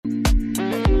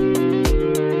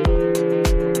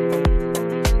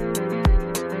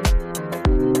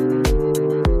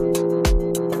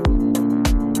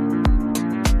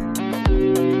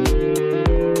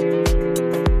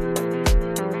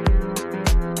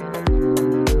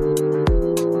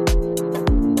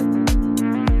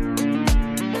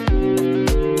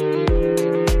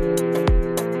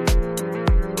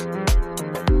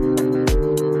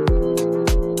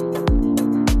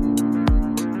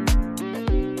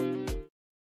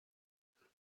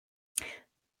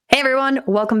everyone,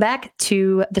 welcome back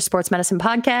to the Sports Medicine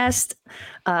Podcast.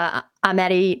 I'm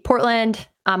Eddie Portland.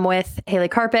 I'm with Haley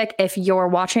Karpik. If you're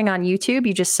watching on YouTube,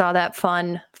 you just saw that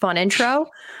fun intro.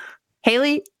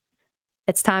 Haley,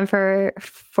 it's time for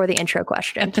the intro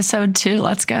question. Episode 2,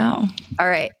 let's go. All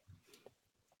right.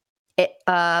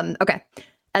 Okay.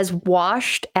 As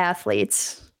washed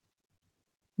athletes,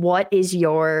 what is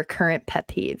your current pet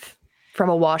peeve from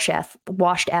a washed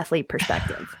athlete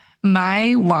perspective?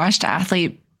 My washed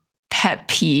athlete pet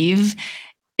peeve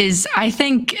is, I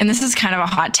think, and this is kind of a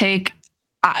hot take,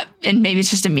 and maybe it's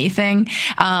just a me thing,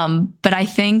 but I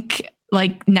think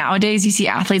like nowadays you see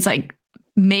athletes like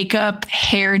makeup,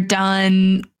 hair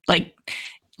done, like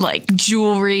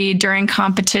jewelry during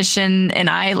competition. And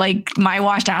I like my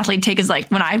washed athlete take is like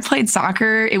when I played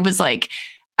soccer, it was like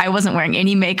I wasn't wearing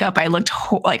any makeup. I looked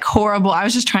like horrible. I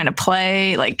was just trying to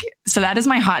play. Like, so that is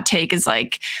my hot take is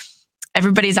like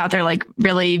everybody's out there like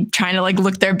really trying to like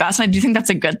look their best. And I do think that's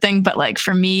a good thing. But like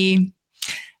for me,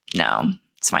 no,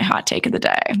 it's my hot take of the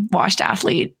day. Washed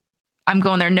athlete. I'm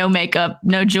going there, no makeup,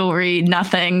 no jewelry,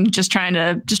 nothing, just trying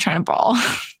to ball.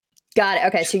 Got it.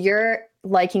 Okay. So you're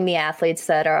liking the athletes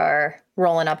that are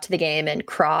rolling up to the game in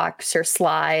Crocs or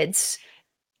slides.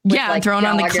 Yeah, like throwing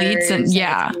on the cleats and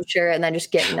and then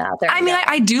just getting out there. I mean,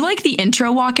 I do like the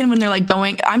intro walk-in when they're like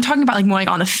going. I'm talking about like more like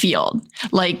on the field,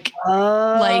 like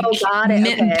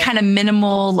kind of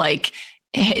minimal, like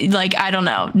I don't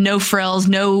know, no frills,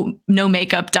 no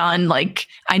makeup done. Like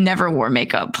I never wore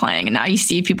makeup playing, and now you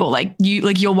see people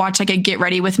you'll watch like a Get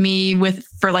Ready With Me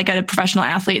for like a professional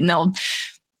athlete, and they'll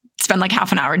spend like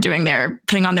half an hour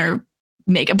putting on their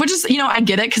makeup, which is, I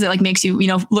get it because it like makes you,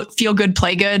 feel good,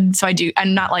 play good. So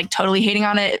I'm not like totally hating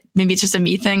on it. Maybe it's just a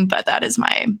me thing, but that's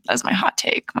my hot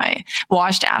take, my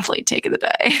washed athlete take of the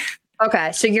day.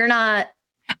 Okay. So you're like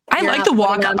the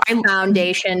walk up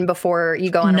foundation before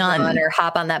you go on a run or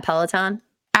hop on that Peloton.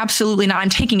 Absolutely not. I'm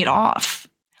taking it off.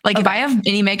 Like if I have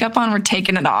any makeup on, we're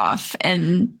taking it off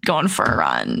and going for a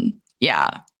run. Yeah.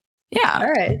 Yeah.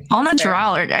 All right. All natural,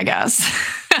 I guess.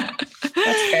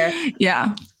 That's fair.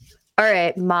 Yeah. All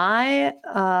right. My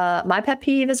pet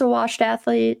peeve as a washed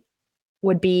athlete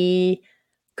would be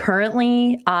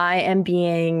currently I am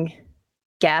being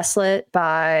gaslit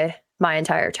by my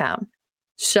entire town.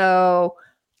 So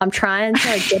I'm trying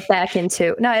to get back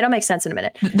into, no, it'll make sense in a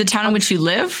minute. The town in which you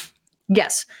live?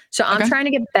 Yes. So I'm trying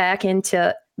to get back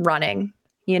into running,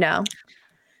 If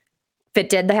it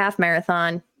did the half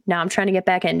marathon, now I'm trying to get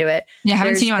back into it. Yeah, I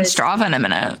haven't seen you on Strava in a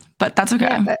minute, but that's okay.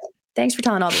 Yeah, thanks for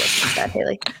telling all the listeners that,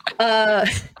 Haley.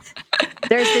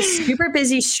 There's this super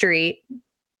busy street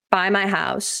by my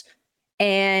house,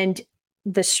 and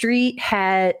the street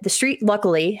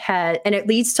luckily had, and it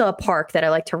leads to a park that I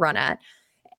like to run at.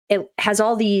 It has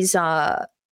all these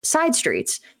side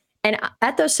streets, and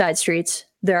at those side streets,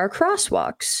 there are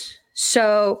crosswalks.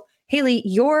 So, Haley,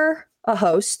 you're a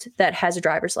host that has a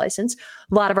driver's license.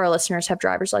 A lot of our listeners have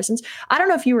driver's license. I don't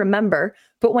know if you remember,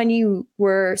 but when you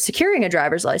were securing a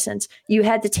driver's license, you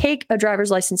had to take a driver's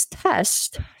license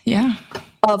test. Yeah.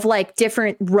 Of like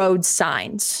different road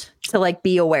signs to like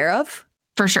be aware of.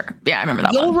 For sure. Yeah, I remember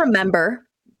that. You'll remember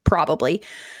probably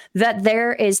that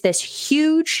there is this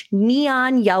huge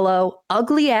neon yellow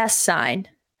ugly ass sign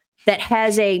that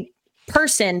has a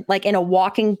person like in a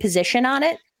walking position on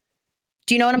it.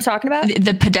 Do you know what I'm talking about?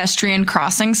 The pedestrian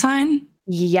crossing sign?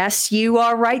 Yes, you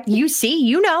are right. You see,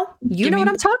 you know what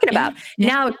I'm talking about. Yeah.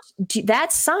 Now,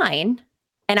 that sign,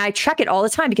 and I check it all the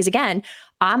time because, again,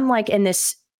 I'm like in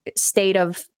this state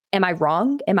of, am I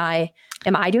wrong? Am I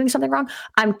doing something wrong?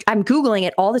 I'm Googling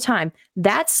it all the time.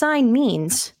 That sign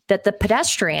means that the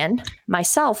pedestrian,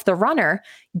 myself, the runner,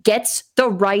 gets the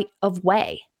right of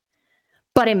way.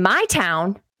 But in my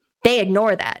town, they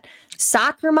ignore that.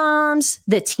 Soccer moms,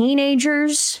 the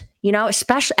teenagers,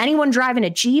 especially anyone driving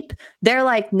a Jeep, they're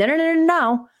like,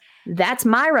 no, that's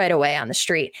my right of way on the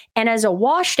street. And as a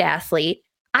washed athlete,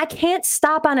 I can't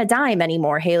stop on a dime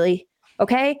anymore, Haley.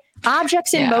 Okay?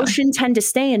 Objects in motion tend to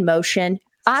stay in motion.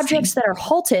 Objects that are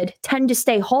halted tend to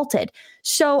stay halted.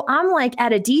 So I'm like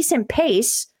at a decent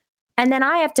pace, and then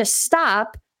I have to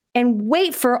stop and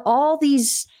wait for all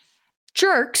these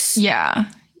jerks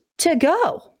to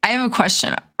go. I have a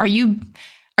question. Are you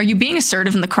being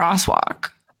assertive in the crosswalk?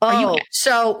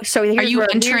 So are you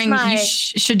entering? You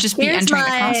should just be entering the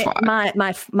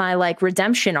crosswalk. My like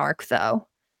redemption arc though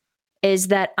is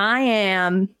that I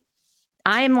am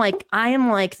like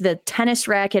the tennis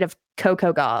racket of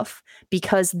Coco Gauff,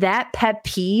 because that pet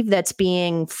peeve that's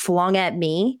being flung at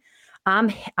me, I'm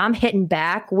hitting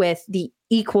back with the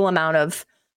equal amount of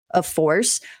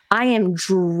force. I am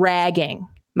dragging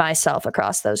myself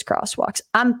across those crosswalks.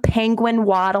 I'm penguin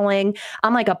waddling.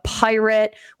 I'm like a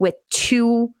pirate with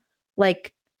two,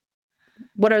 like,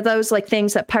 what are those like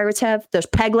things that pirates have? Those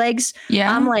peg legs.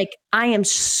 Yeah. I'm like, I am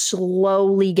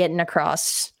slowly getting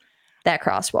across that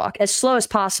crosswalk as slow as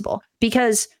possible,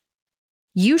 because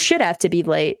you should have to be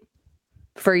late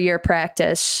for your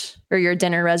practice or your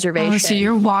dinner reservation. Oh, so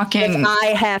you're walking. If I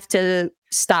have to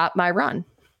stop my run.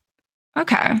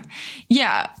 Okay.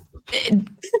 Yeah.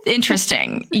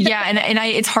 Interesting. Yeah. And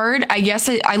it's hard. I guess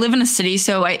I live in a city,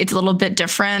 so it's a little bit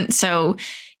different. So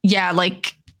yeah,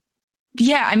 like,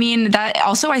 yeah, I mean, that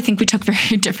also, I think we took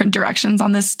very different directions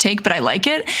on this take, but I like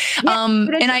it. Yeah,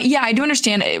 and I do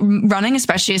understand running,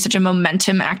 especially, is such a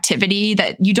momentum activity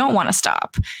that you don't want to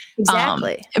stop.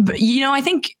 Exactly. But, I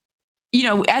think,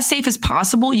 as safe as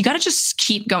possible, you got to just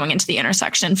keep going into the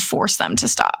intersection and force them to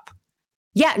stop.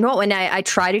 Yeah, no, and I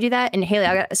try to do that. And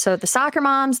Haley, so the soccer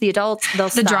moms, the adults, they'll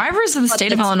the stop. Drivers of the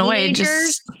state of Illinois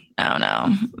just, I don't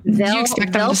know. Do you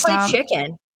expect them to stop? They'll play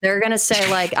chicken. They're going to say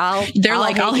like, I'll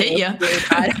hit you.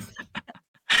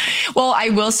 Well, I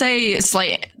will say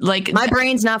my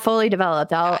brain's not fully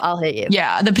developed. I'll hit you.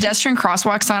 Yeah. The pedestrian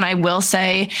crosswalk sign, I will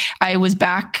say, I was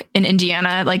back in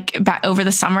Indiana, back over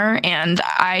the summer. And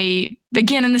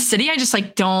again, in the city, I just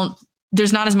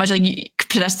there's not as much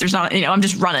pedestrians, not, I'm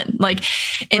just running right.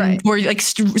 Where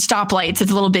stoplights,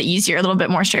 it's a little bit easier, a little bit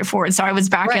more straightforward. So I was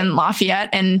back in Lafayette,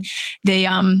 and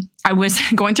I was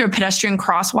going through a pedestrian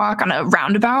crosswalk on a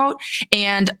roundabout,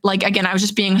 and again, I was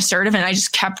just being assertive, and I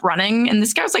just kept running, and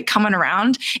this guy was coming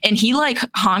around, and he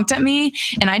honked at me,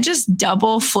 and I just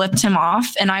double flipped him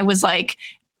off, and I was like,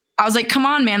 come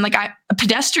on, man, a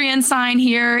pedestrian sign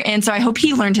here. And so I hope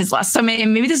he learned his lesson. So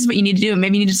maybe this is what you need to do.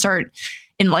 Maybe you need to start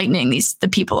enlightening the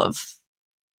people of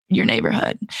your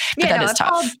neighborhood. But that is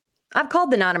tough. I've called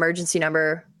the non-emergency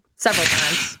number several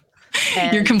times.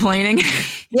 You're complaining?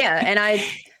 Yeah. And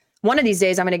one of these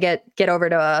days I'm going to get over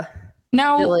to a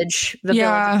village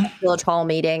hall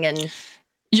meeting, and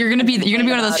you're going to be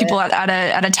one of those people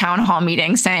at a town hall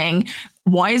meeting saying,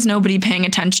 why is nobody paying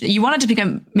attention? You want it to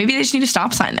become, maybe they just need a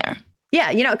stop sign there.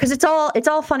 Yeah. Because it's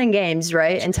all fun and games,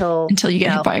 right? Until you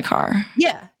get hit by a car.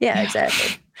 Yeah. Yeah,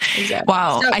 exactly.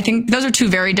 Wow. So, I think those are two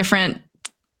very different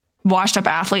washed up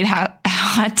athlete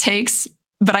hot takes,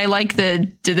 but I like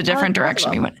the different direction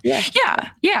we went. Yeah.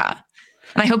 And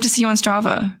I hope to see you on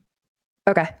Strava.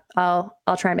 Okay. I'll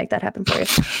try and make that happen for you.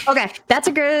 Okay. That's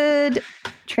a good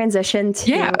transition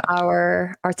to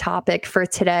our topic for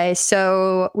today.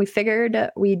 So we figured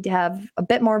we'd have a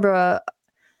bit more of a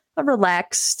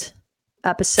relaxed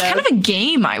episode. Kind of a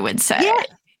game, I would say.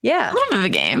 Yeah. A little bit of a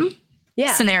game.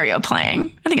 Yeah. Scenario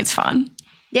playing. I think it's fun.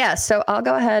 Yeah. So I'll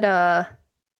go ahead.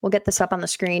 We'll get this up on the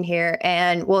screen here,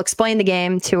 and we'll explain the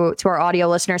game to our audio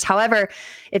listeners. However,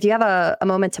 if you have a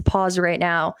moment to pause right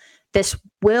now, this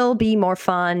will be more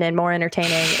fun and more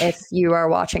entertaining if you are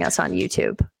watching us on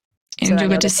YouTube. And you'll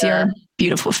get to see our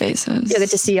beautiful faces. You'll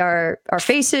get to see our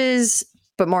faces,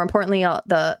 but more importantly,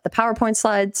 the PowerPoint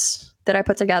slides that I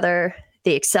put together,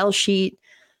 the Excel sheet.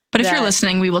 But if you're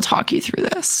listening, we will talk you through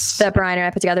this. That Brian and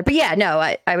I put together. But yeah, no,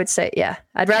 I would say,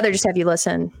 I'd rather just have you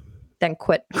listen than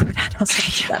quit at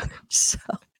us together. So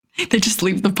they just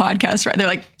leave the podcast, right? They're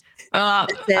like,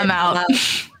 I'm out.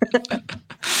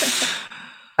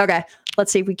 Okay,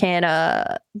 let's see if we can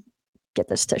get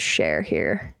this to share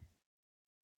here.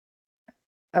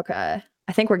 Okay,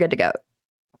 I think we're good to go.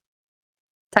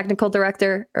 Technical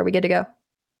director, are we good to go?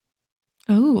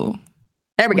 Oh,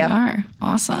 there we go. Are.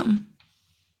 Awesome.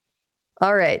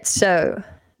 All right, so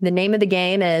the name of the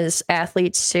game is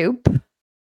Athlete Soup.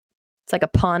 It's like a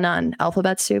pun on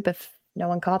alphabet soup, if no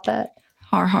one caught that.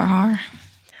 Har, har, har.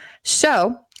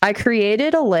 So I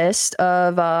created a list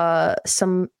of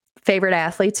some favorite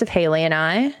athletes of Haley and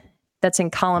I. That's in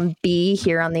column B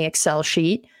here on the Excel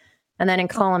sheet. And then in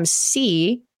column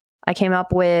C, I came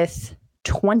up with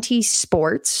 20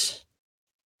 sports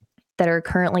that are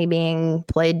currently being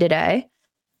played today.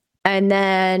 And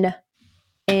then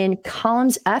in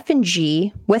columns F and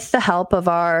G, with the help of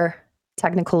our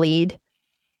technical lead,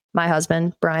 my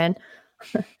husband, Brian,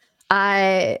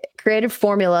 I created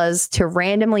formulas to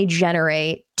randomly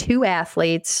generate 2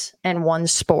 athletes and 1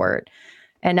 sport.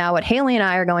 And now what Haley and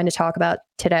I are going to talk about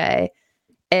today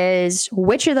is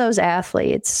which of those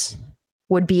athletes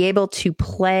would be able to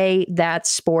play that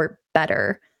sport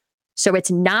better. So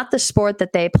it's not the sport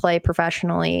that they play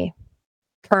professionally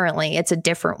currently, it's a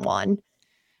different one.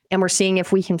 And we're seeing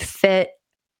if we can fit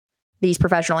these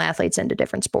professional athletes into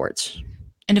different sports.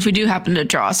 And if we do happen to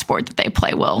draw a sport that they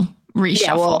play, we'll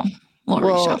reshuffle. We'll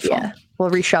reshuffle. Yeah, we'll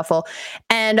reshuffle.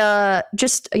 And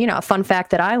just, a fun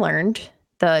fact that I learned,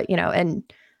 and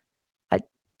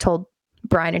told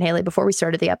Brian and Haley before we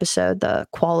started the episode, the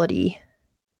quality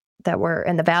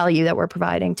and the value that we're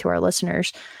providing to our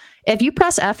listeners. If you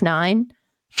press F9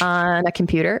 on a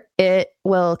computer, it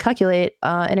will calculate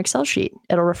an Excel sheet.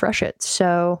 It'll refresh it.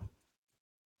 So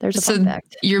there's a fun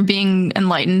fact. You're being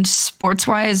enlightened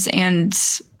sports-wise and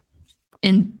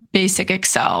in basic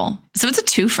Excel. So it's a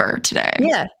twofer today.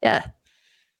 Yeah.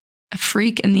 A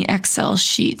freak in the Excel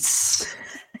sheets.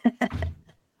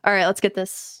 All right, let's get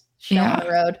this show on the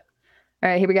road. All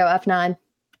right, here we go. F9.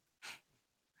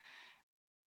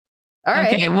 All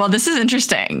right. Okay, well, this is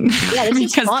interesting. Yeah,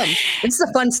 this is fun. This is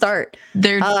a fun start.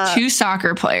 They're two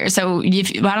soccer players. So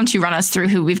why don't you run us through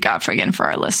who we've got for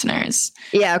our listeners?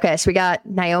 Yeah, okay. So we got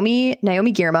Naomi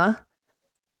Girma,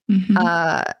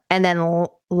 and then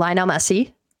Lionel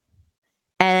Messi.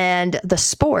 And the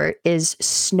sport is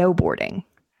snowboarding.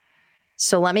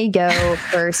 So let me go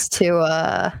first to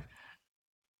our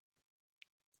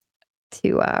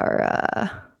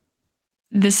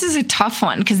this is a tough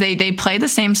one because they play the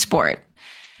same sport.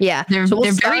 Yeah. They're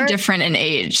very different in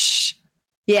age.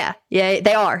 Yeah,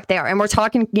 they are. And we're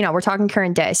talking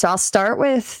current day. So I'll start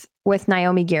with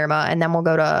Naomi Girma and then we'll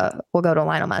go to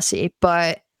Lionel Messi.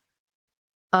 But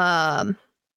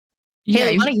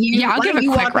Haley, I'll give a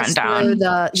quick rundown.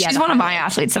 She's one of my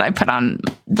athletes that I put on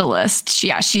the list.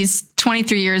 She's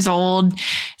 23 years old,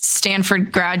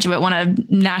 Stanford graduate, won a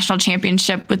national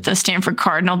championship with the Stanford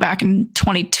Cardinal back in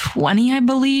 2020, I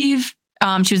believe.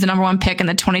 She was the number one pick in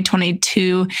the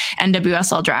 2022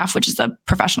 NWSL draft, which is the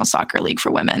professional soccer league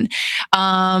for women.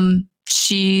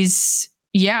 She's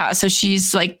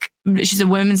a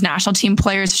women's national team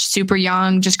player, super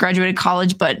young, just graduated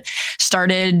college, but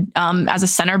started as a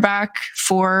center back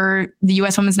for the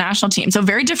U.S. women's national team. So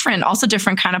very different, also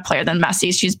different kind of player than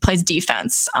Messi. She plays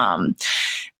defense.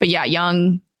 But yeah,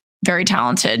 young, very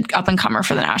talented, up and comer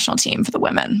for the national team for the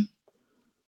women.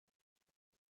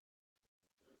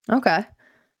 Okay.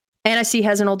 And I see he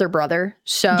has an older brother.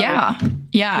 So yeah.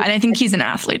 And I think he's an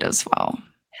athlete as well.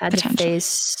 Had to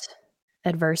face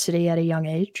adversity at a young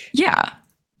age. Yeah.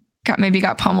 Maybe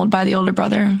got pummeled by the older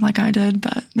brother like I did,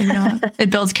 but maybe not.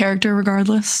 It builds character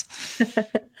regardless. Look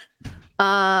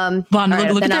at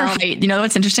their height. You know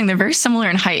what's interesting? They're very similar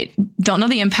in height. Don't know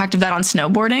the impact of that on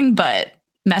snowboarding, but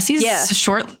Messi's a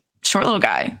short little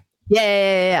guy.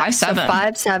 Yeah. 5'7".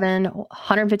 So 5'7",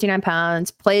 159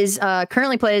 pounds.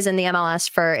 Currently plays in the MLS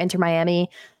for Inter Miami.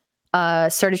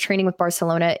 Started training with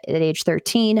Barcelona at age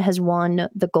 13. Has won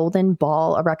the Golden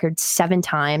Ball a record 7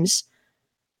 times.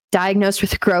 Diagnosed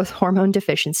with growth hormone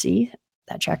deficiency.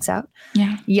 That checks out.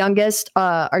 Yeah. Youngest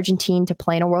Argentine to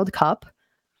play in a World Cup.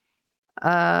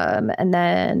 And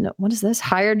then what is this?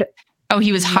 Hired. Oh,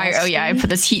 he was hired. Oh, yeah. I put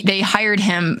this. They hired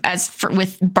him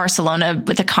with Barcelona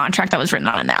with a contract that was written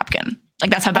on a napkin.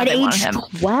 Like that's how bad they wanted him.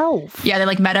 12. Yeah,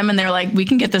 they met him and they're like, we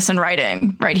can get this in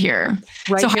writing right here.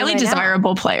 So highly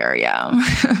desirable player. Yeah.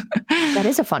 That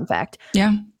is a fun fact.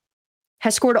 Yeah.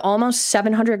 Has scored almost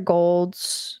 700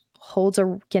 goals. Holds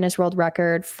a Guinness World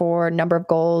Record for number of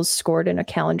goals scored in a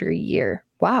calendar year.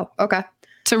 Wow. Okay.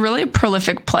 It's a really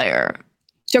prolific player.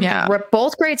 So we're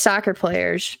both great soccer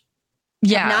players.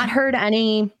 Yeah. I've not heard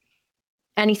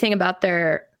anything about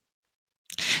their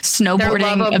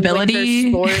snowboarding ability,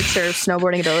 sports or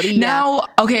snowboarding ability. Now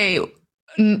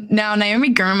Naomi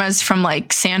Girma's from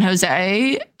like San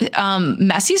Jose.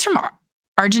 Messi's from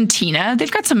Argentina. They've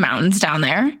got some mountains down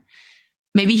there.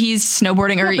 Maybe he's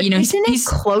snowboarding, or he's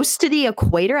close to the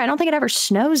equator. I don't think it ever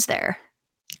snows there.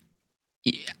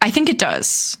 I think it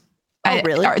does. Oh,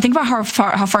 really? Think about how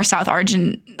far south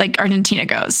Argentina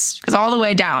goes. It goes all the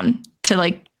way down to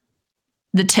like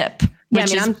the tip,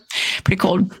 which is pretty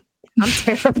cold. I'm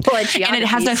terrible at geography. And it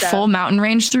has a full mountain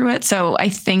range through it. So I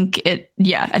think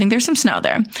there's some snow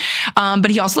there.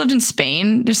 But he also lived in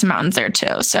Spain. There's some mountains there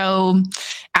too. So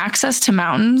access to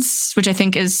mountains, which I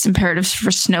think is imperative for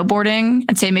snowboarding.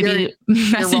 I'd say maybe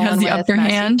Messi has the upper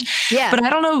hand. Yeah. But I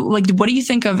don't know, like, what do you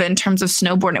think of in terms of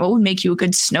snowboarding? What would make you a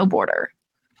good snowboarder?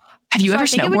 Have you ever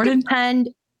snowboarded? It would depend.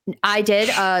 I did.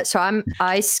 So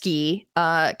I ski,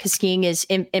 cause skiing is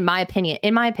in my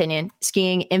opinion,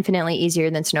 skiing infinitely easier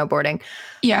than snowboarding.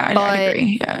 Yeah, I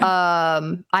agree.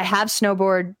 Yeah. I have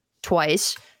snowboarded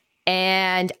twice,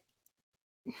 and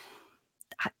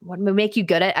what would make you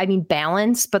good at? I mean,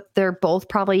 balance, but they're both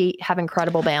probably have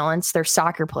incredible balance. They're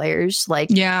soccer players.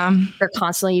 They're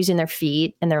constantly using their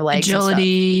feet and their legs.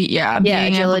 Agility.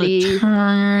 Being agility. Able to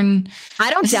turn.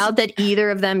 I don't doubt that either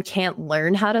of them can't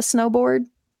learn how to snowboard.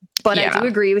 But I do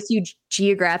agree with you,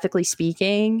 geographically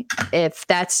speaking. If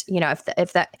that's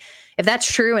if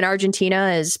that's true, and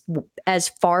Argentina is as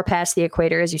far past the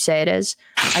equator as you say it is,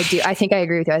 I think I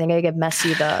agree with you. I think I give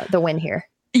Messi the win here.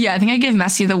 Yeah, I think I give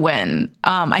Messi the win.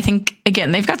 I think,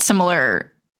 again, they've got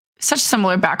such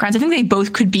similar backgrounds. I think they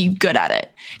both could be good at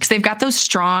it because they've got their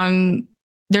strong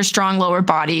lower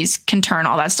bodies can turn,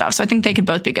 all that stuff. So I think they could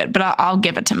both be good, but I'll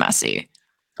give it to Messi.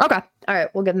 Okay. All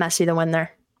right. We'll give Messi the win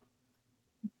there.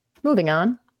 Moving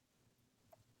on.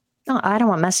 No, I don't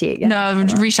want Messi again. No,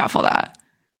 reshuffle that.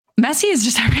 Messi is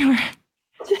just everywhere.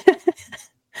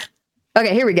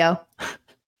 Okay, here we go.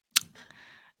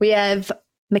 We have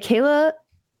Mikaela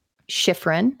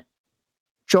Shiffrin,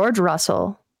 George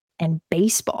Russell, and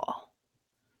baseball.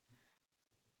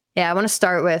 Yeah, I want to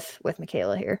start with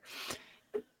Mikaela here.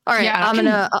 All right, Yeah, I'm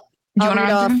gonna. I'll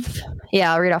read off. through?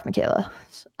 Yeah, I'll read off Mikaela.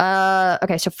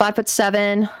 Okay, so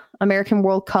 5'7", American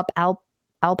World Cup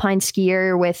alpine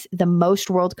skier with the most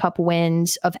World Cup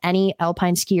wins of any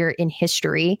alpine skier in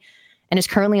history, and is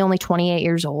currently only 28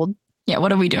 years old. Yeah,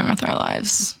 what are we doing with our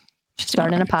lives?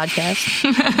 Starting a podcast.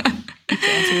 To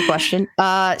answer your question.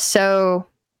 So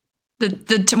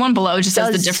the one below just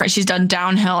says the difference. She's done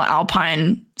downhill,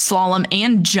 alpine, slalom,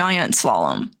 and giant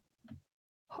slalom.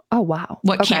 Oh, wow.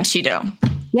 What can't she do?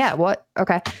 Yeah, what?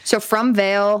 Okay. So from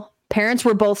Vail, parents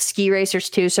were both ski racers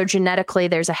too. So genetically,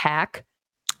 there's a hack.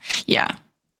 Yeah.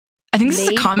 I think this is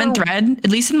a common thread, at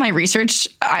least in my research.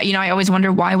 I always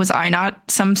wonder, why was I not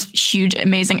some huge,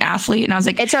 amazing athlete? And I was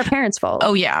like, it's our parents' fault.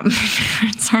 Oh, yeah.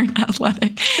 Parents aren't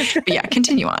athletic. But yeah,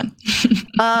 continue on.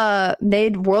 They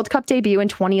had World Cup debut in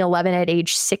 2011 at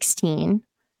age 16.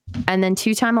 And then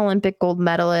two-time Olympic gold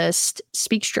medalist,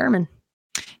 speaks German.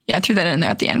 Yeah, I threw that in there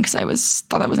at the end because I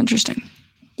thought that was interesting.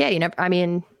 Yeah, you never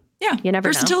know.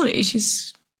 Versatility.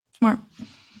 She's smart.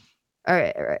 All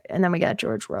right. And then we got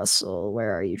George Russell.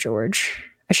 Where are you, George?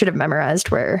 I should have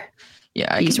memorized where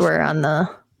these were on the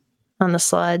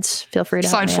slides. Feel free to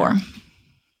slide 4.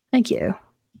 Thank you.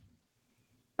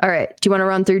 All right. Do you want to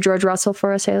run through George Russell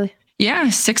for us, Haley? Yeah,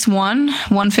 6'1",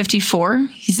 154.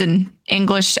 He's an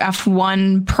English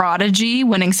F1 prodigy,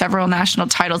 winning several national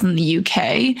titles in the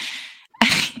UK.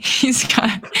 He's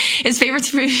got his favorite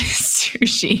food is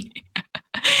sushi.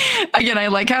 Again, I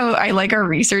like our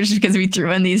research because we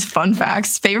threw in these fun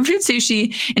facts. Favorite food,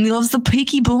 sushi, and he loves the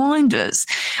Peaky Blinders.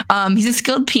 He's a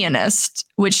skilled pianist,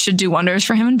 which should do wonders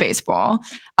for him in baseball.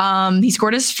 He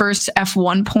scored his first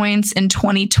F1 points in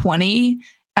 2020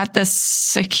 at the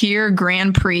Sakir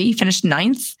Grand Prix. He finished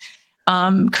 9th.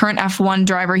 Current F1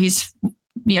 driver, he's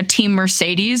Team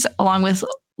Mercedes along with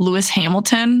Lewis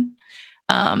Hamilton.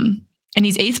 And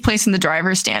he's 8th place in the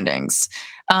driver's standings.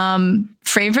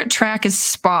 Favorite track is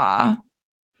Spa,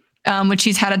 which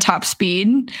he's had a top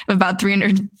speed of about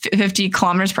 350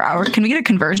 kilometers per hour. Can we get a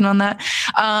conversion on that?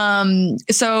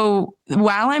 So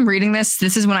while I'm reading this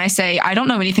is when I say I don't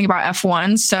know anything about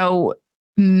F1. So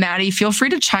Maddie, feel free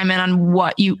to chime in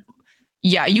on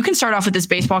you can start off with this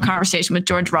baseball conversation with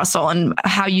George Russell and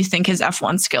how you think his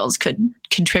F1 skills could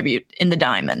contribute in the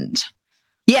diamond.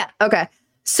 Yeah. Okay.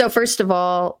 So first of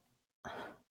all,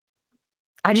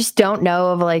 I just don't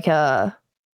know of like a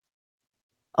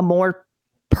more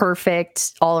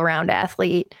perfect all-around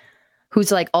athlete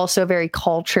who's like also very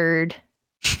cultured.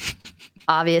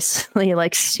 Obviously,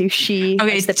 like sushi.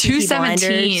 Okay, it's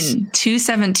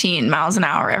 217 miles an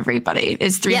hour. Everybody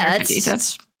is 350. Yeah,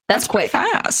 that's quick,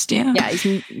 fast. Yeah, yeah.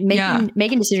 He's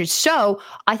making decisions. So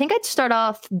I think I'd start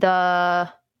off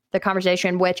the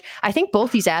conversation, which I think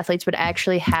both these athletes would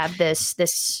actually have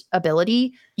this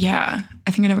ability. Yeah,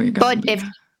 I think I know where you're going. But if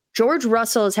George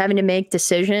Russell is having to make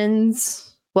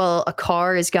decisions, well, a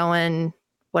car is going,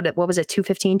 what was it,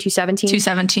 215, 217?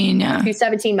 217, yeah.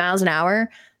 217 miles an hour.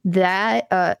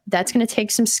 That's going to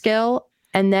take some skill.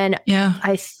 And then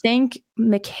I think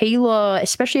Mikaela,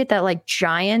 especially at that like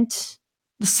giant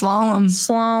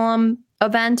slalom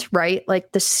event, right?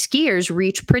 Like the skiers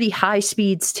reach pretty high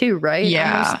speeds too, right?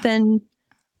 Yeah. Almost than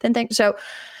things. So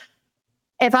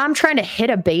if I'm trying to hit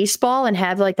a baseball and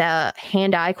have like that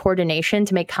hand-eye coordination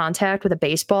to make contact with a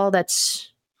baseball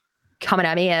that's coming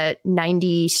at me at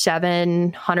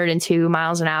 97, 102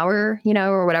 miles an hour,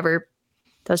 or whatever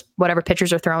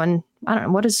pitchers are throwing. I don't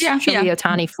know. What does Shohei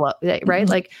Ohtani flow, right?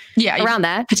 Like around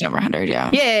that. Pitching over 100,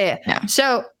 yeah. Yeah.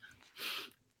 So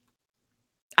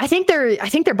I think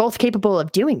they're both capable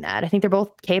of doing that. I think they're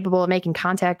both capable of making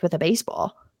contact with a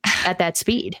baseball at that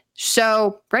speed.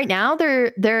 So right now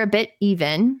they're a bit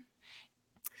even.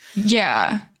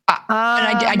 Yeah. And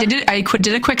I did it.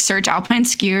 Did a quick search. Alpine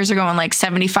skiers are going like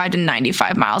 75 to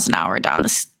 95 miles an hour down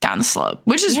the slope,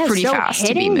 which is pretty fast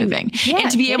to be moving. Yeah,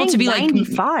 and to be able to be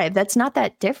 95, that's not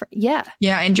that different. Yeah.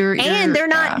 Yeah. And they're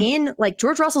not in, like,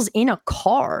 George Russell's in a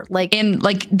car. Like, and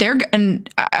like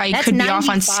I could be off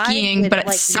on skiing, but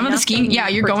like some of the skiing,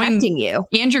 you're going,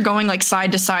 and you're going like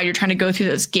side to side. You're trying to go through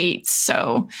those gates.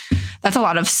 So that's a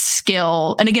lot of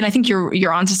skill. And again, I think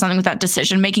you're onto something with that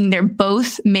decision making. They're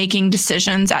both making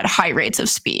decisions at high rates of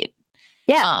speed.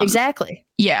 Yeah, exactly.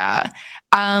 Yeah.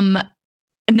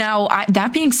 Now,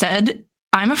 that being said,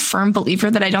 I'm a firm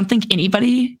believer that I don't think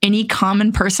any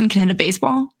common person can hit a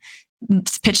baseball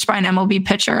pitched by an MLB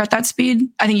pitcher at that speed.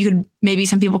 I think maybe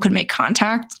some people could make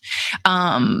contact.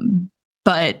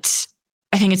 But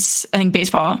I think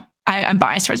baseball, I'm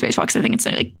biased towards baseball because I think it's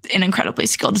like an incredibly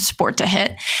skilled sport to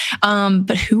hit.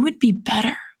 But who would be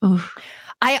better? Ooh.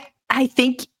 I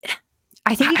think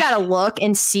you got to look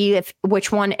and see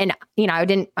which one. And I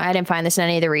didn't find this in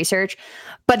any of the research,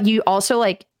 but you also,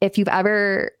 like, if you've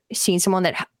ever seen someone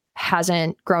that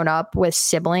hasn't grown up with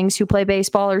siblings who play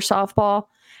baseball or softball,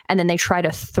 and then they try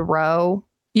to throw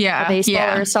a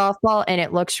baseball or a softball, and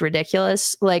it looks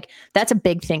ridiculous. Like, that's a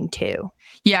big thing too.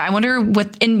 Yeah, I wonder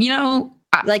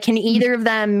like, can either of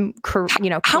them,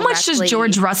 how much does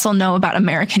George Russell know about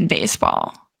American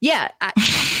baseball? Yeah,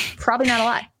 probably not a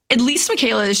lot. At least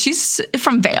Michaela, she's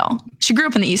from Vail. She grew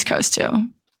up on the East Coast too,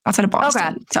 outside of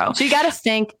Boston. Okay. So you got to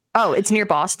think, it's near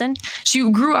Boston.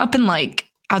 She grew up in like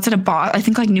outside of Boston, I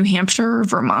think like New Hampshire or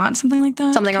Vermont, something like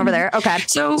that. Something over there. Okay.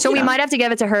 So we might have to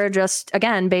give it to her just,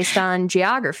 again, based on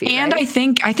geography. And right?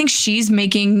 I think she's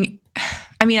making,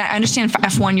 I mean, I understand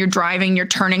F1, you're driving, you're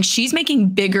turning. She's making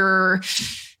bigger,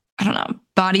 I don't know,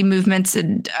 body movements.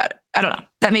 And I don't know,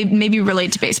 that maybe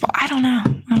relate to baseball. I don't know.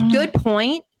 Good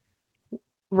point.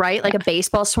 Right? Like a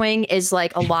baseball swing is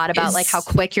like a lot about like how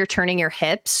quick you're turning your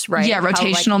hips, right? Yeah,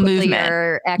 rotational movement.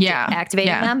 You're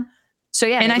activating them. So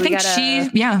yeah. And I think I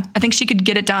think she could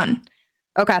get it done.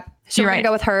 Okay. So we're going to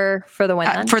go with her for the win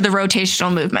then? For the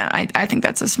rotational movement. I think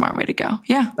that's a smart way to go.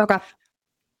 Yeah. Okay.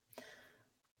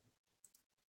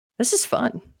 This is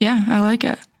fun. Yeah, I like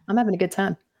it. I'm having a good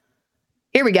time.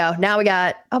 Here we go. Now we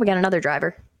got another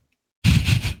driver.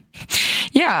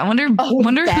 Yeah, I wonder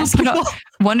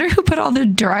who put all the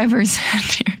drivers in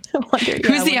here.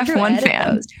 Who's the F1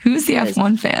 fan? Who's the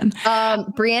F1 fan?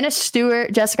 Breanna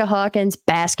Stewart, Jessica Hawkins,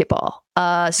 basketball.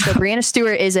 So Breanna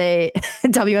Stewart is a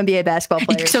WNBA basketball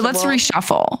player. So let's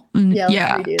reshuffle.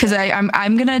 Yeah, because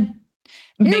I'm gonna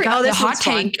make up the hot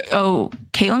take. Oh,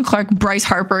 Caitlin Clark, Bryce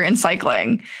Harper in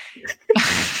cycling.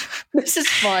 This is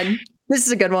fun. This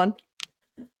is a good one.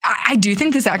 I do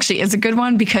think this actually is a good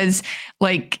one because,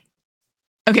 like,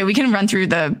 okay, we can run through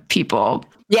the people.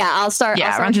 Yeah, I'll start.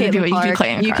 Yeah, run through the people. You do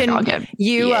Clayton Clark.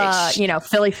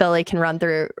 Philly can run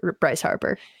through Bryce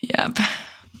Harper. Yep.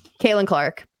 Caitlin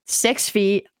Clark, 6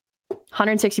 feet,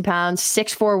 160 pounds,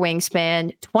 6'4"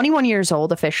 wingspan, 21 years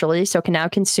old officially, so can now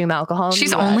consume alcohol.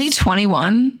 She's only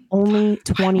 21. Only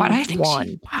 21.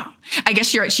 Wow. I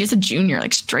guess you're right. She's a junior,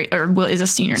 like straight, or is a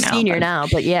senior now. Senior now,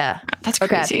 but yeah, that's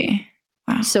crazy. Okay.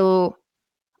 Wow. So,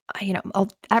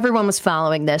 everyone was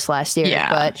following this last year,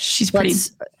 but she's pretty.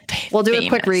 We'll do a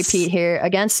quick repeat here.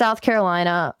 Against South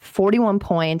Carolina, 41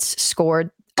 points scored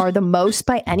are the most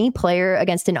by any player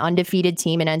against an undefeated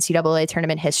team in NCAA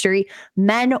tournament history,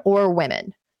 men or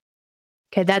women.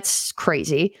 Okay, that's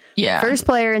crazy. Yeah. First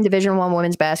player in Division I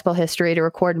women's basketball history to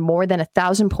record more than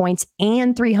 1,000 points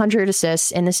and 300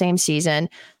 assists in the same season.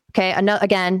 Okay,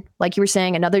 again, like you were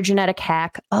saying, another genetic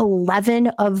hack. 11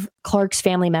 of Clark's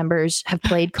family members have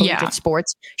played collegiate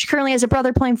sports. She currently has a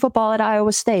brother playing football at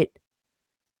Iowa State.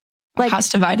 Like, house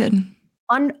divided.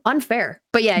 Unfair.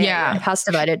 But yeah, house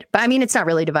divided. But I mean, it's not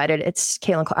really divided. It's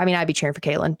Caitlin. I mean, I'd be cheering for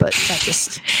Caitlin, but that's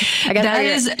just...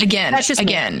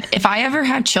 Again, if I ever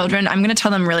had children, I'm going to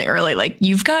tell them really early, like,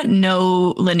 you've got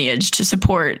no lineage to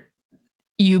support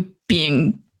you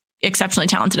being exceptionally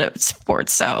talented at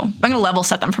sports. So I'm going to level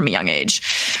set them from a young age.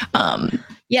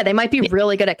 They might be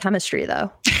really good at chemistry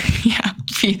though. Yeah.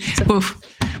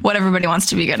 What everybody wants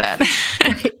to be good at.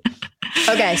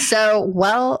 Okay. So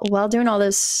while doing all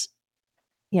this,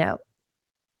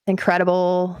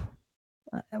 incredible,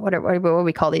 what do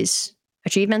we call these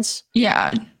achievements?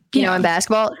 Yeah. In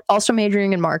basketball, also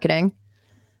majoring in marketing,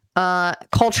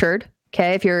 cultured.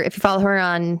 Okay, if you follow her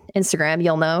on Instagram,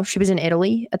 you'll know she was in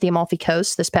Italy at the Amalfi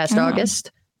Coast this past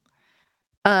August.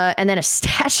 And then a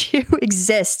statue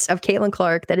exists of Caitlin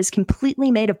Clark that is completely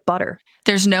made of butter.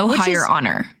 There's no higher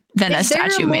honor than a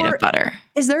statue made of butter.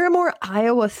 Is there a more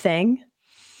Iowa thing?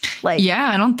 Like, yeah,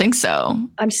 I don't think so.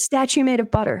 I'm statue made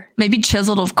of butter. Maybe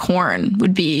chiseled of corn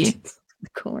would be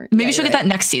Corn. Maybe Yeah, she'll you're get right. that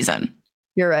next season.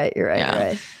 You're right. You're right. Yeah. You're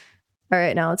right. All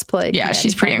right, now let's play. Yeah,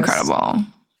 she's pretty incredible.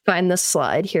 Find the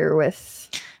slide here with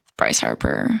Bryce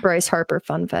Harper. Bryce Harper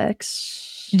fun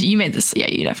facts. You made this. Yeah,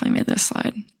 you definitely made this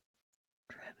slide.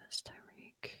 Travis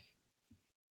Tyreek.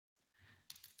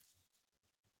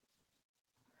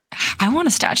 I want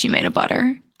a statue made of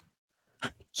butter.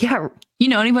 Yeah, You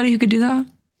know anybody who could do that?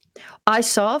 I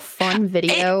saw a fun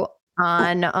video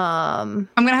on. I'm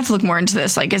gonna have to look more into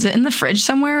this. Like, is it in the fridge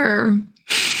somewhere? Or?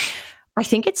 I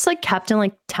think it's like kept in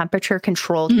like temperature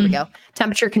controlled. Here we go.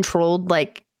 Temperature controlled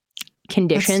like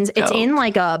conditions. It's in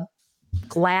like a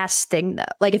glass thing though.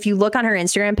 Like if you look on her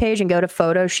Instagram page and go to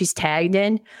photos she's tagged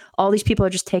in, all these people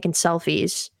are just taking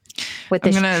selfies with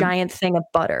this giant thing of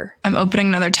butter. I'm opening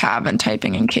another tab and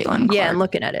typing in Caitlin Clark. Yeah, I'm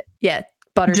looking at it. Yeah,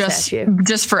 butter statue.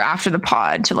 Just for after the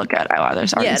pod to look at. Oh, wow,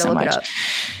 there's already so much.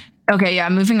 Okay, yeah,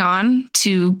 moving on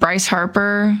to Bryce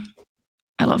Harper.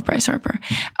 I love Bryce Harper.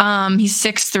 He's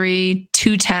 6'3",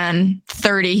 210,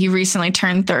 30. He recently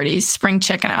turned 30. Spring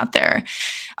chicken out there.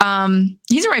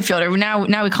 He's a right fielder.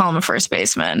 Now we call him a first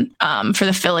baseman for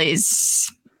the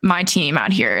Phillies, my team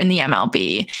out here in the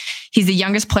MLB. He's the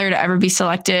youngest player to ever be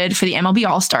selected for the MLB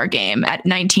All-Star game at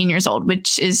 19 years old,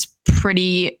 which is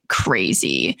pretty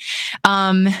crazy.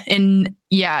 At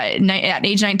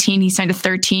age 19, he signed a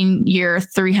 13-year,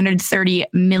 $330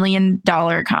 million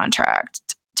contract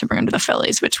to bring him to the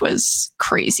Phillies, which was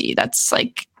crazy. That's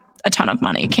like a ton of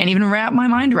money. Can't even wrap my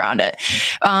mind around it.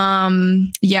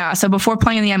 So before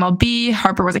playing in the MLB,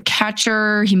 Harper was a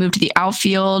catcher. He moved to the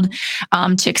outfield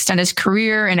to extend his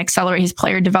career and accelerate his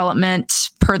player development,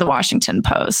 per the Washington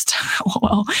Post.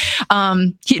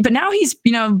 But now he's,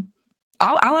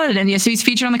 I'll add it in. So he's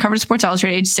featured on the cover of Sports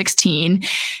Illustrated, age 16.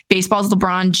 Baseball's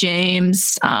LeBron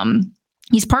James.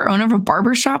 He's part owner of a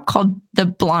barbershop called The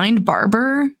Blind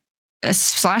Barber.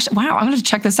 Wow, I'm going to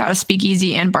check this out. A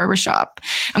speakeasy and barbershop.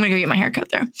 I'm going to go get my haircut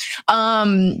there.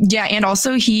 And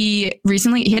also he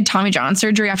had Tommy John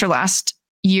surgery after last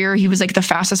year. He was like the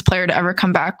fastest player to ever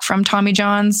come back from Tommy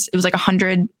John's. It was like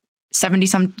 170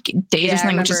 some days or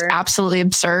something, which is absolutely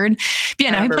absurd. But yeah,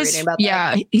 now he plays.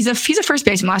 Yeah, he's a first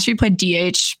baseman. Last year he played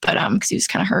DH, but because he was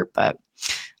kind of hurt. But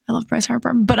I love Bryce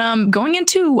Harper. But going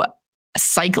into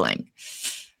cycling,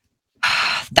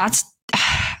 that's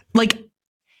like.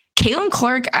 Caitlin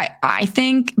Clark, I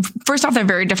think, first off, they're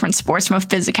very different sports from a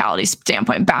physicality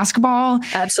standpoint. Basketball,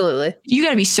 absolutely, you got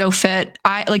to be so fit.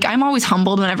 I'm always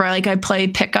humbled whenever I play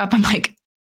pickup. I'm like,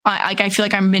 I feel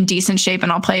like I'm in decent shape,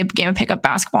 and I'll play a game of pickup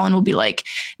basketball, and we'll be like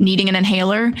needing an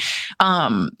inhaler.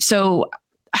 So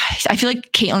I feel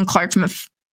like Caitlin Clark, from a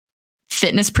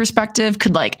fitness perspective,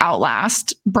 could like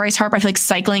outlast Bryce Harper. I feel like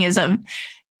cycling is a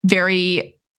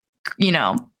very,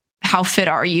 how fit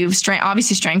are you?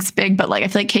 Obviously strength's big, but like I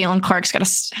feel like Caitlin Clark's got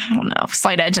a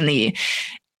slight edge in the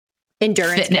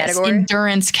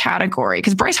endurance category.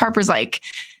 Because Bryce Harper's like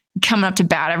coming up to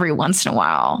bat every once in a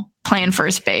while, playing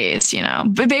first base,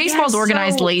 But baseball's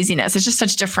organized laziness. It's just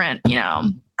such different,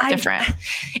 different.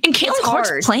 And Caitlin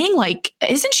Clark's playing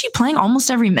isn't she playing almost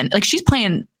every minute? Like she's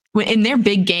playing in their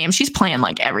big games. She's playing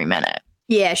like every minute.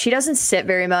 Yeah, she doesn't sit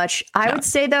very much. I would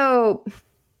say though.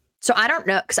 So I don't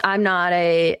know, because I'm not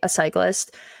a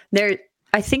cyclist.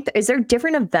 I think is there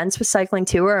different events with cycling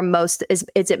too, or is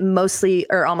it mostly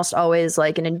or almost always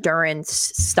like an endurance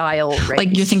style race?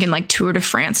 Like you're thinking like Tour de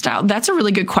France style. That's a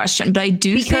really good question, but I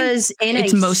do think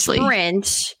it's mostly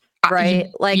sprint, right?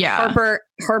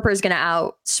 Harper's gonna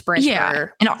out sprint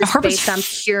her, and Harper's based on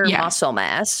pure muscle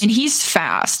mass, and he's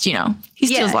fast. He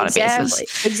steals a lot of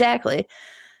bases. Exactly.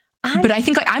 But I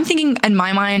think I'm thinking in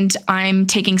my mind, I'm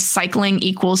taking cycling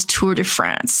equals Tour de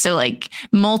France. So like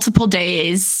multiple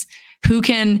days. Who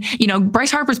can, Bryce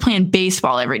Harper's playing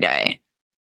baseball every day,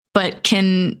 but who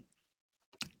can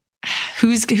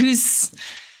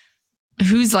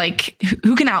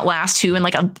outlast who? And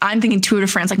like I'm thinking Tour de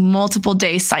France, like multiple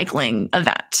day cycling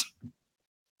event.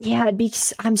 Yeah,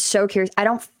 I'm so curious. I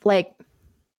don't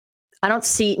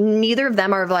see, neither of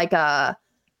them are like the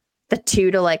two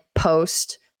to like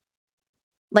post.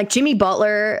 Like Jimmy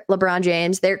Butler, LeBron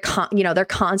James, they're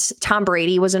constant. Tom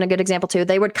Brady wasn't a good example too.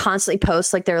 They would constantly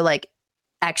post like their like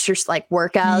extra like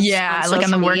workouts. Yeah, like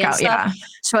on the workout. Yeah.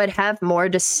 So I'd have more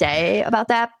to say about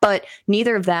that, but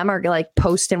neither of them are like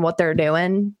posting what they're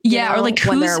doing. Or like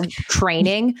when they're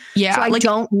training. Yeah. So I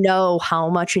don't know how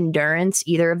much endurance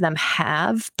either of them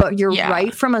have, but you're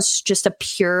right from just a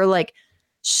pure like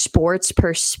sports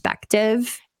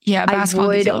perspective. Yeah, I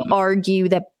would argue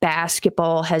that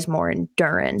basketball has more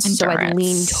endurance. So I'd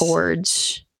lean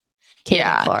towards.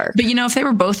 Yeah. Clark. But if they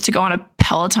were both to go on a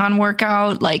Peloton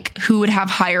workout, like who would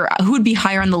be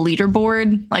higher on the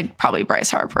leaderboard? Like probably Bryce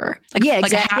Harper. Like, Yeah,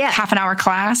 like a exactly. half an hour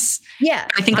class. Yeah.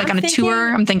 I think on a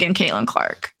tour, I'm thinking Caitlin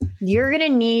Clark. You're going to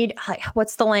need, like,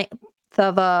 what's the length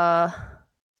of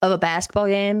a basketball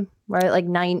game, right? Like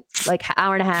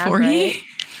hour and a half, 40? right?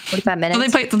 45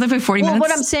 minutes. Don't they play 40 minutes?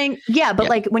 What I'm saying, yeah, but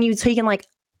like when you take in like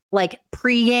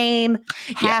pregame,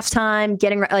 halftime,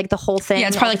 getting like the whole thing. Yeah,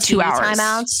 it's probably like 2 hours.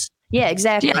 Timeouts. Yeah,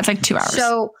 exactly. Yeah, it's like 2 hours.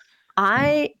 So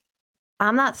I'm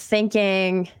not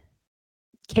thinking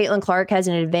Caitlin Clark has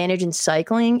an advantage in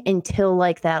cycling until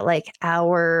like that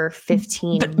hour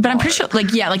 15. But I'm pretty sure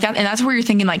that, and that's where you're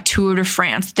thinking like Tour de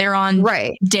France. They're on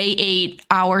day 8,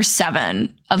 hour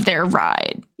 7 of their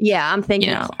ride. Yeah, I'm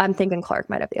thinking Clark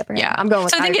might have the upper hand. Yeah, I'm going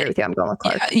with. I agree with you. I'm going with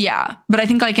Clark. Yeah, but I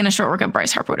think like in a short workout,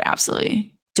 Bryce Harper would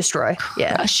absolutely destroy.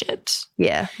 Crush it.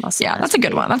 Yeah, that's a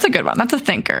good one. That's a good one. That's a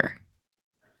thinker.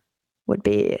 Would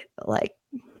be like.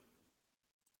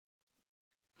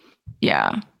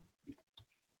 Yeah.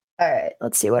 All right,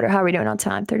 let's see. How are we doing on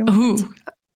time? 31 minutes.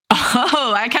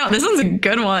 Oh, I count. This one's a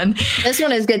good one. This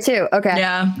one is good too. Okay.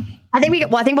 Yeah. I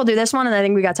think we'll do this one, and I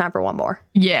think we got time for one more.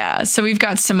 Yeah. So we've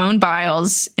got Simone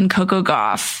Biles and Coco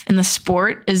Gauff, and the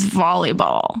sport is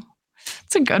volleyball.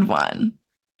 It's a good one.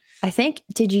 I think.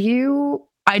 Did you?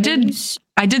 I did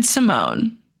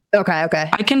Simone. Okay.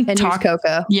 I can talk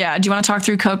Coco. Yeah. Do you want to talk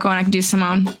through Coco and I can do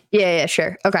Simone? Yeah,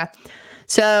 sure. Okay.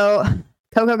 So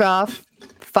Coco Gauff,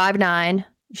 5'9".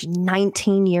 She's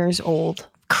 19 years old.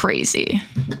 Crazy.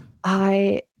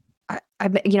 I've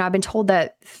been told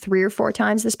that 3 or 4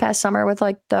 times this past summer with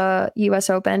like the US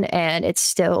Open, and it's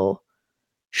still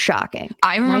shocking.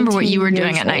 I remember what you were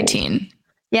doing at 19. Old.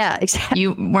 Yeah, exactly.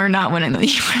 You were not winning the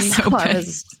US Open.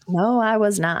 I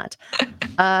was not.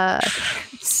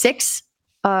 6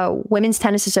 Women's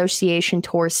Tennis Association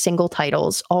Tour single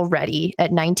titles already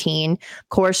at 19. Of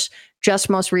course,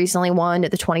 just most recently won at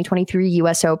the 2023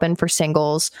 US Open for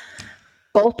singles.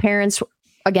 Both parents,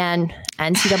 again,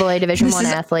 NCAA Division I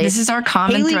athletes. This is our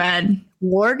common thread.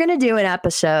 We're going to do an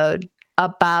episode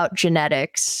about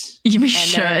genetics. We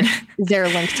should. Their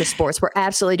link to sports. We're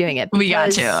absolutely doing it. We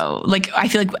got to. Like, I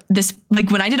feel like this,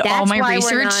 like when I did all my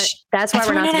research. That's why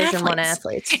we're not Division I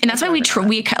athletes. And that's why we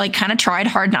like kind of tried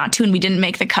hard not to, and we didn't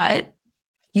make the cut.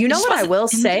 You know what I will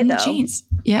say though?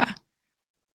 Yeah.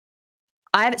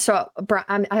 I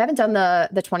haven't done the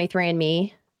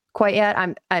 23andMe quite yet.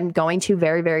 I'm going to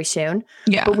very, very soon.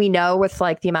 Yeah. But we know with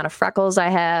like the amount of freckles I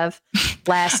have,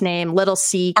 last name, little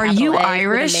C. Are you A,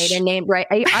 Irish? Maiden name, right?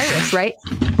 Are you Irish, right?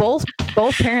 Both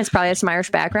parents probably have some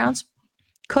Irish backgrounds.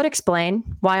 Could explain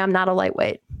why I'm not a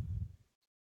lightweight.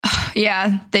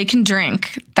 Yeah, they can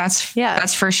drink. That's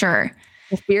for sure.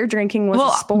 If beer drinking was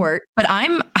a sport, but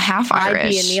I'm half Irish. I'd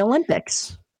be in the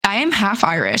Olympics. I am half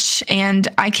Irish, and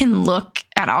I can look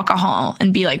at alcohol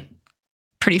and be like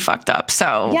pretty fucked up.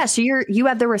 So yeah, so you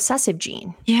have the recessive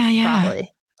gene. Yeah.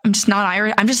 Probably. I'm just not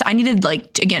Irish. I needed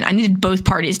both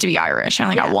parties to be Irish. I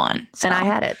only got one. So. And I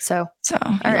had it. So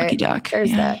all right, lucky duck.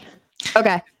 There's that.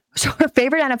 Okay. So her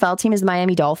favorite NFL team is the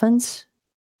Miami Dolphins,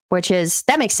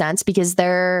 that makes sense because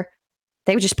they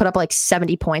would just put up like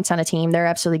 70 points on a team. They're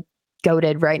absolutely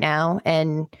goated right now.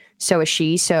 And so is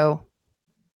she. So,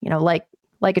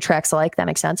 like attracts like, that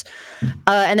makes sense.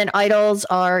 And then idols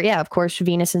are, of course,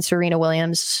 Venus and Serena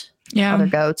Williams. Yeah. Other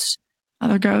goats.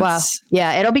 Wow.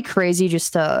 Yeah. It'll be crazy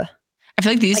just to, I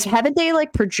feel like these, haven't they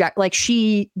like project, like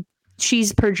she's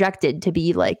projected to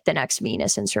be like the next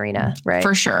Venus and Serena, right?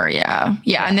 For sure. Yeah.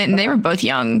 Yeah. And then they were both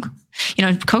young.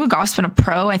 Coco Gauff's been a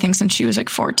pro, I think, since she was like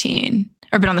 14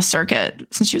 or been on the circuit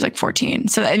since she was like 14.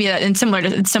 So I mean, and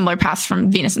similar paths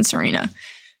from Venus and Serena.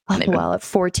 Well, at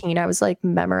 14, I was like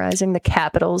memorizing the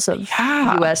capitals of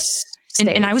U.S.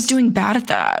 states. And I was doing bad at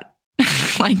that.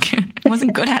 Like, I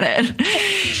wasn't good at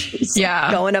it.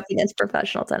 Yeah. Going up against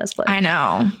professional tennis players. I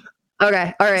know.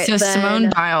 Okay. All right. So Simone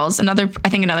Biles, another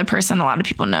person a lot of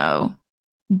people know,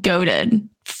 goated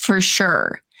for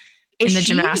sure in the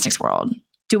gymnastics world.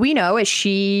 Do we know, is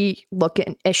she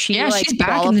she's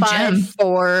back in the gym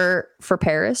for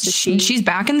Paris? She's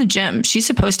back in the gym. She's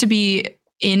supposed to be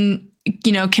in,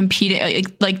 competing,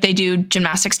 like they do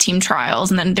gymnastics team trials,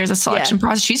 and then there's a selection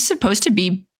process. She's supposed to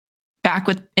be back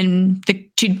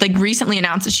she like recently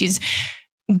announced that she's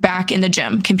back in the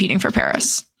gym competing for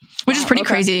Paris, which is pretty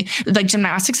crazy. Like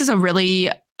gymnastics is a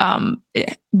really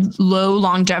low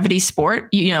longevity sport.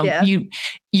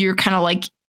 You're kind of like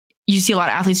you see a lot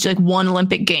of athletes do like one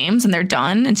Olympic Games and they're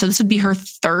done. And so this would be her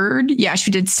third. Yeah,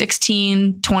 she did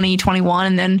 16, 20, 21,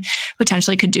 and then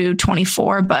potentially could do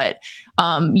 24. But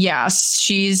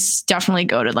she's definitely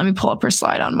goated. Let me pull up her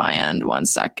slide on my end. 1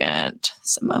 second.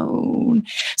 Simone.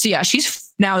 So yeah,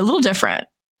 she's now a little different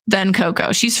than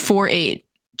Coco. She's 4'8".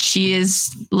 She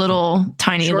is little,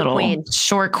 tiny,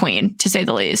 short queen, to say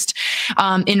the least.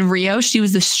 In Rio, she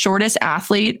was the shortest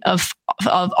athlete of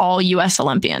all U.S.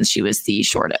 Olympians. She was the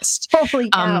shortest.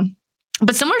 Holy cow.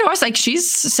 But similar to us, like she's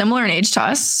similar in age to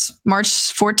us. March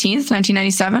 14th,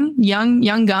 1997, young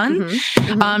gun.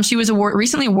 Mm-hmm. Mm-hmm. She was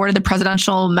recently awarded the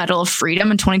Presidential Medal of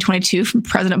Freedom in 2022 from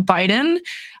President Biden.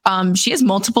 She has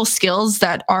multiple skills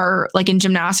that are like in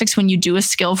gymnastics. When you do a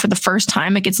skill for the first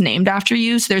time, it gets named after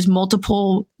you. So there's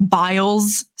multiple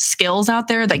Biles skills out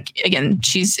there. Like, again,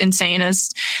 she's insane, has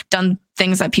done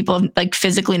things that people have like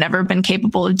physically never been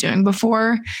capable of doing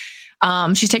before.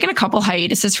 She's taken a couple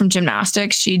hiatuses from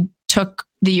gymnastics. She took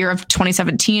the year of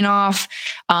 2017 off.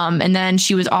 And then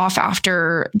she was off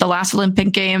after the last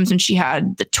Olympic Games, and she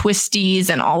had the twisties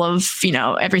and all of,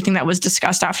 everything that was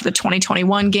discussed after the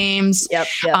 2021 games. Yep.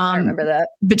 I remember that.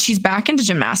 But she's back into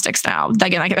gymnastics now.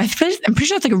 Again, I'm pretty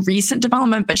sure it's like a recent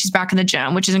development, but she's back in the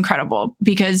gym, which is incredible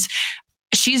because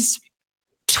she's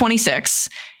 26.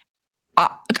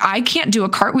 I can't do a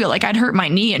cartwheel. Like, I'd hurt my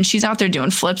knee, and she's out there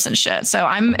doing flips and shit. So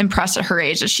I'm impressed at her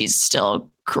age that she's still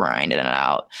grinding it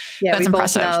out. Yeah, that's we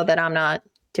impressive. both know that I'm not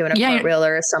doing a cartwheel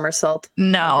or a somersault.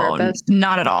 No,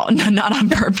 not at all. Not on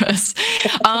purpose.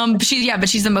 But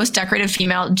she's the most decorated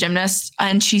female gymnast,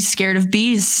 and she's scared of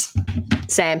bees.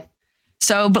 Same.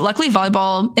 So, but luckily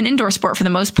volleyball, an indoor sport for the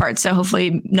most part. So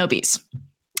hopefully no bees.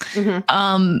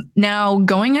 Mm-hmm. Now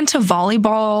going into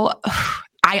volleyball,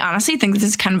 I honestly think this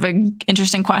is kind of an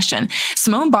interesting question.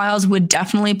 Simone Biles would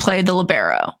definitely play the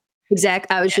libero.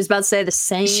 Exactly. I was just about to say the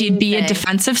same. She'd be a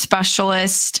defensive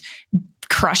specialist,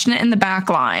 crushing it in the back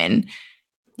line.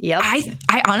 Yep.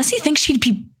 I honestly think she'd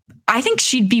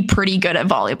be pretty good at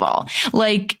volleyball.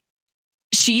 Like,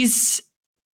 she's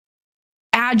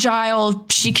agile.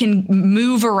 She can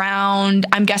move around.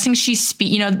 I'm guessing she's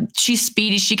she's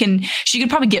speedy. She could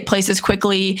probably get places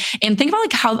quickly. And think about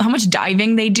like how much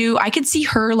diving they do. I could see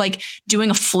her like doing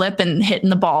a flip and hitting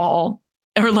the ball,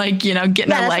 or like, getting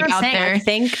her leg out there.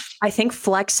 I think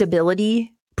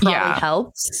flexibility probably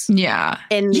helps. Yeah.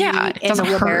 In the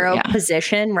libero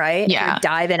position, right? Yeah. If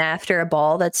you're diving after a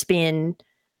ball that's being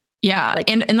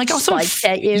and like also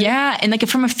at you. Yeah. And like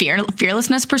from a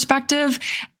fearlessness perspective,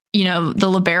 the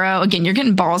libero, again, you're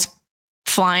getting balls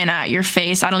flying at your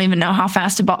face. I don't even know how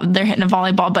fast they're hitting a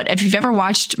volleyball, but if you've ever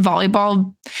watched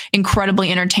volleyball, incredibly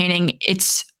entertaining.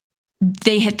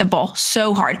 They hit the ball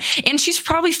so hard, and she's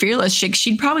probably fearless.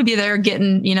 She'd probably be there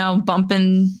getting,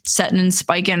 bumping, setting and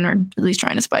spiking, or at least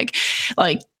trying to spike,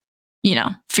 like,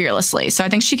 fearlessly. So I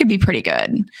think she could be pretty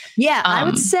good. Yeah. I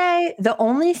would say the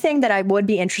only thing that I would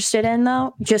be interested in,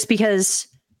 though, just because,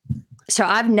 so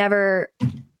I've never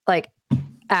like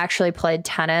actually played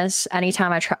tennis.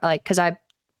 Anytime I try, like, cause I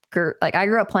grew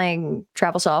up playing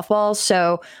travel softball.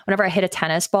 So whenever I hit a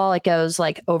tennis ball, it goes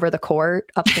like over the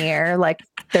court, up in the air, like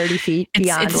 30 feet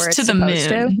beyond where it's to the supposed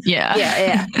moon. to.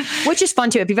 Yeah. Which is fun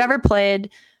too. If you've ever played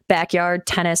backyard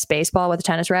tennis baseball with a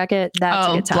tennis racket, that's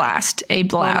a good time. A blast.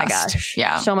 Oh my gosh.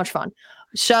 Yeah. So much fun.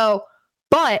 So,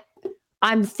 but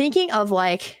I'm thinking of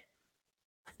like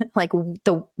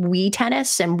the Wii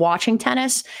tennis and watching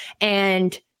tennis,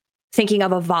 and thinking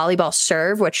of a volleyball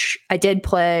serve, which I did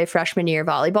play freshman year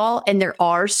volleyball, and there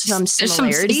are some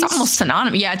similarities. It's almost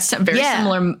synonymous. Yeah, it's a very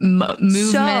similar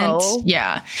movement. So,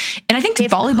 and I think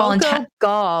volleyball and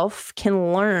golf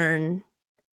can learn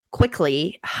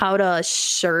quickly how to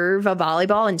serve a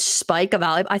volleyball and spike a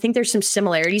volleyball. I think there's some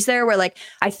similarities there where, like,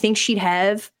 I think she'd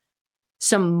have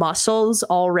some muscles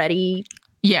already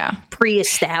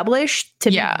pre-established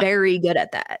to be very good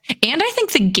at that. And I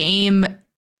think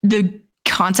the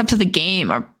concepts of the game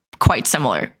are quite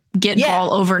similar. Get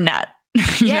ball over net.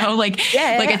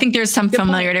 I think there's some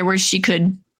familiarity where she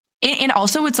could, and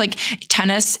also it's like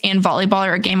tennis and volleyball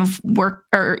are a game of work,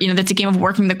 or that's a game of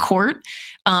working the court.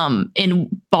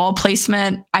 In ball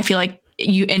placement, I feel like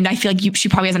she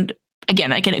probably hasn't, again,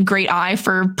 like a great eye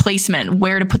for placement,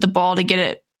 where to put the ball to get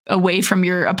it away from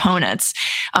your opponents.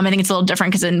 I think it's a little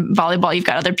different because in volleyball you've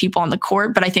got other people on the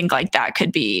court, but I think like that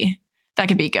could be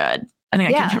good. I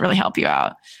think that can really help you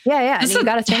out. Yeah. I mean, you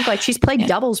got to think like she's played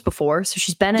doubles before, so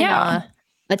she's been in a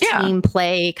team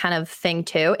play kind of thing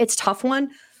too. It's a tough one.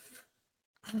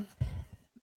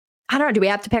 I don't know. Do we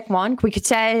have to pick one? We could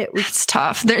say it's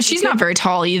tough. She's not very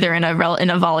tall either in a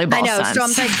volleyball. I know. Sense. So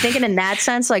I'm like thinking in that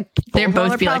sense, like they're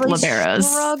both be like liberos.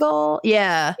 Struggle.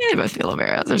 Yeah. They both be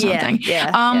liberos or something.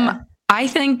 Yeah. I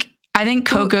think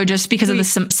Coco, just because of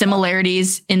the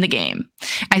similarities in the game.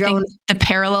 I think the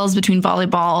parallels between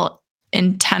volleyball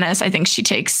and tennis, I think she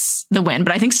takes the win.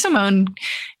 But I think Simone,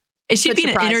 she'd be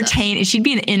an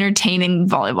entertaining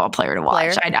volleyball player to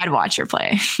watch. I'd watch her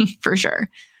play for sure.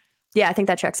 Yeah, I think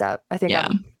that checks out. I think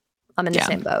I'm in the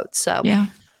same boat. So yeah.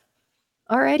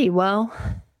 Alrighty, well,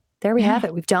 there we have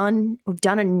it. We've done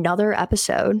another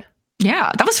episode.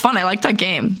 Yeah, that was fun. I like that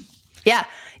game. Yeah.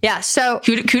 Yeah. So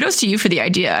kudos to you for the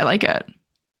idea. I like it.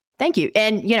 Thank you.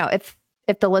 And if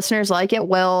the listeners like it,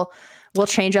 we'll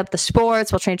change up the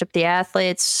sports. We'll change up the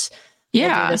athletes.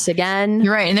 Yeah. We'll do this again.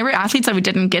 You're right. And there were athletes that we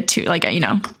didn't get to,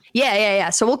 Yeah.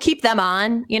 So we'll keep them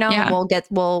on,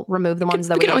 we'll remove the ones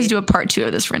that we could always do a part 2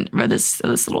 of this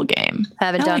little game.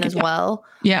 Haven't done as well.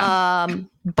 Yeah.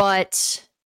 But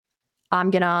I'm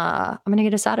gonna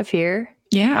get us out of here.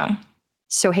 Yeah.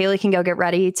 So Haley can go get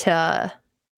ready to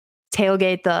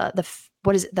tailgate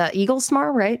the Eagles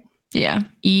tomorrow, right? Yeah.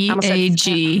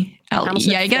 EAGLE.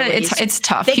 Yeah, I get it. It's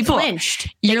tough. They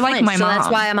clinched. You're like my mom. So that's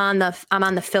why I'm on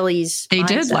the Phillies. They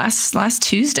did last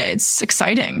Tuesday. It's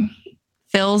exciting.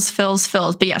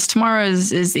 Phils. But yes, tomorrow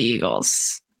is the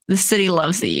Eagles. The city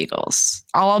loves the Eagles.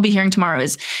 All I'll be hearing tomorrow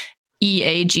is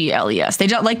EAGLES. They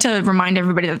don't like to remind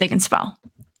everybody that they can spell.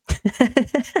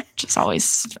 Which is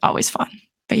always fun.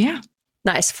 But yeah.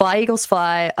 Nice. Fly, Eagles,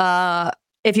 fly.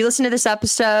 If you listen to this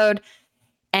episode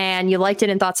and you liked it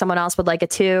and thought someone else would like it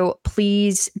too,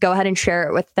 please go ahead and share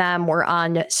it with them. We're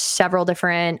on several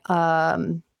different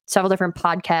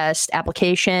podcast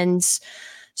applications.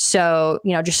 So,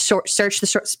 just search the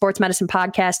Sports Medicine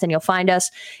Podcast and you'll find us.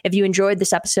 If you enjoyed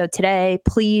this episode today,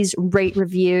 please rate,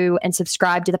 review, and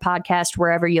subscribe to the podcast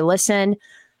wherever you listen.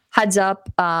 Heads up.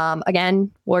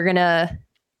 Again, we're going to,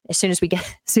 as soon as we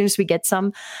get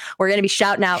some, we're going to be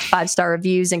shouting out 5-star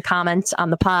reviews and comments on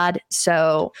the pod.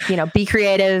 So, be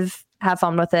creative, have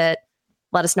fun with it.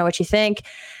 Let us know what you think.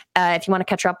 If you want to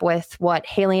catch up with what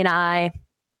Haley and I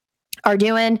are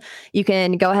doing, you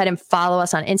can go ahead and follow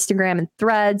us on Instagram and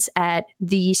Threads at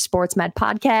the Sports Med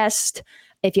Podcast.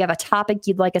 If you have a topic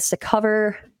you'd like us to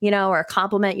cover, or a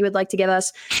compliment you would like to give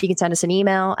us, you can send us an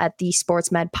email at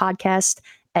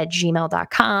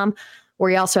thesportsmedpodcast@gmail.com.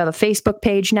 We also have a Facebook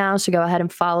page now, so go ahead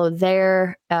and follow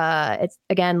there. It's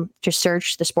again, just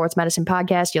search the Sports Medicine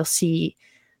Podcast. You'll see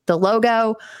the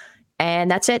logo,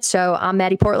 and that's it. So I'm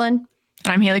Maddie Portland.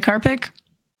 I'm Haley Karpik.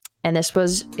 And this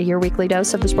was your weekly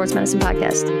dose of the Sports Medicine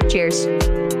Podcast. Cheers.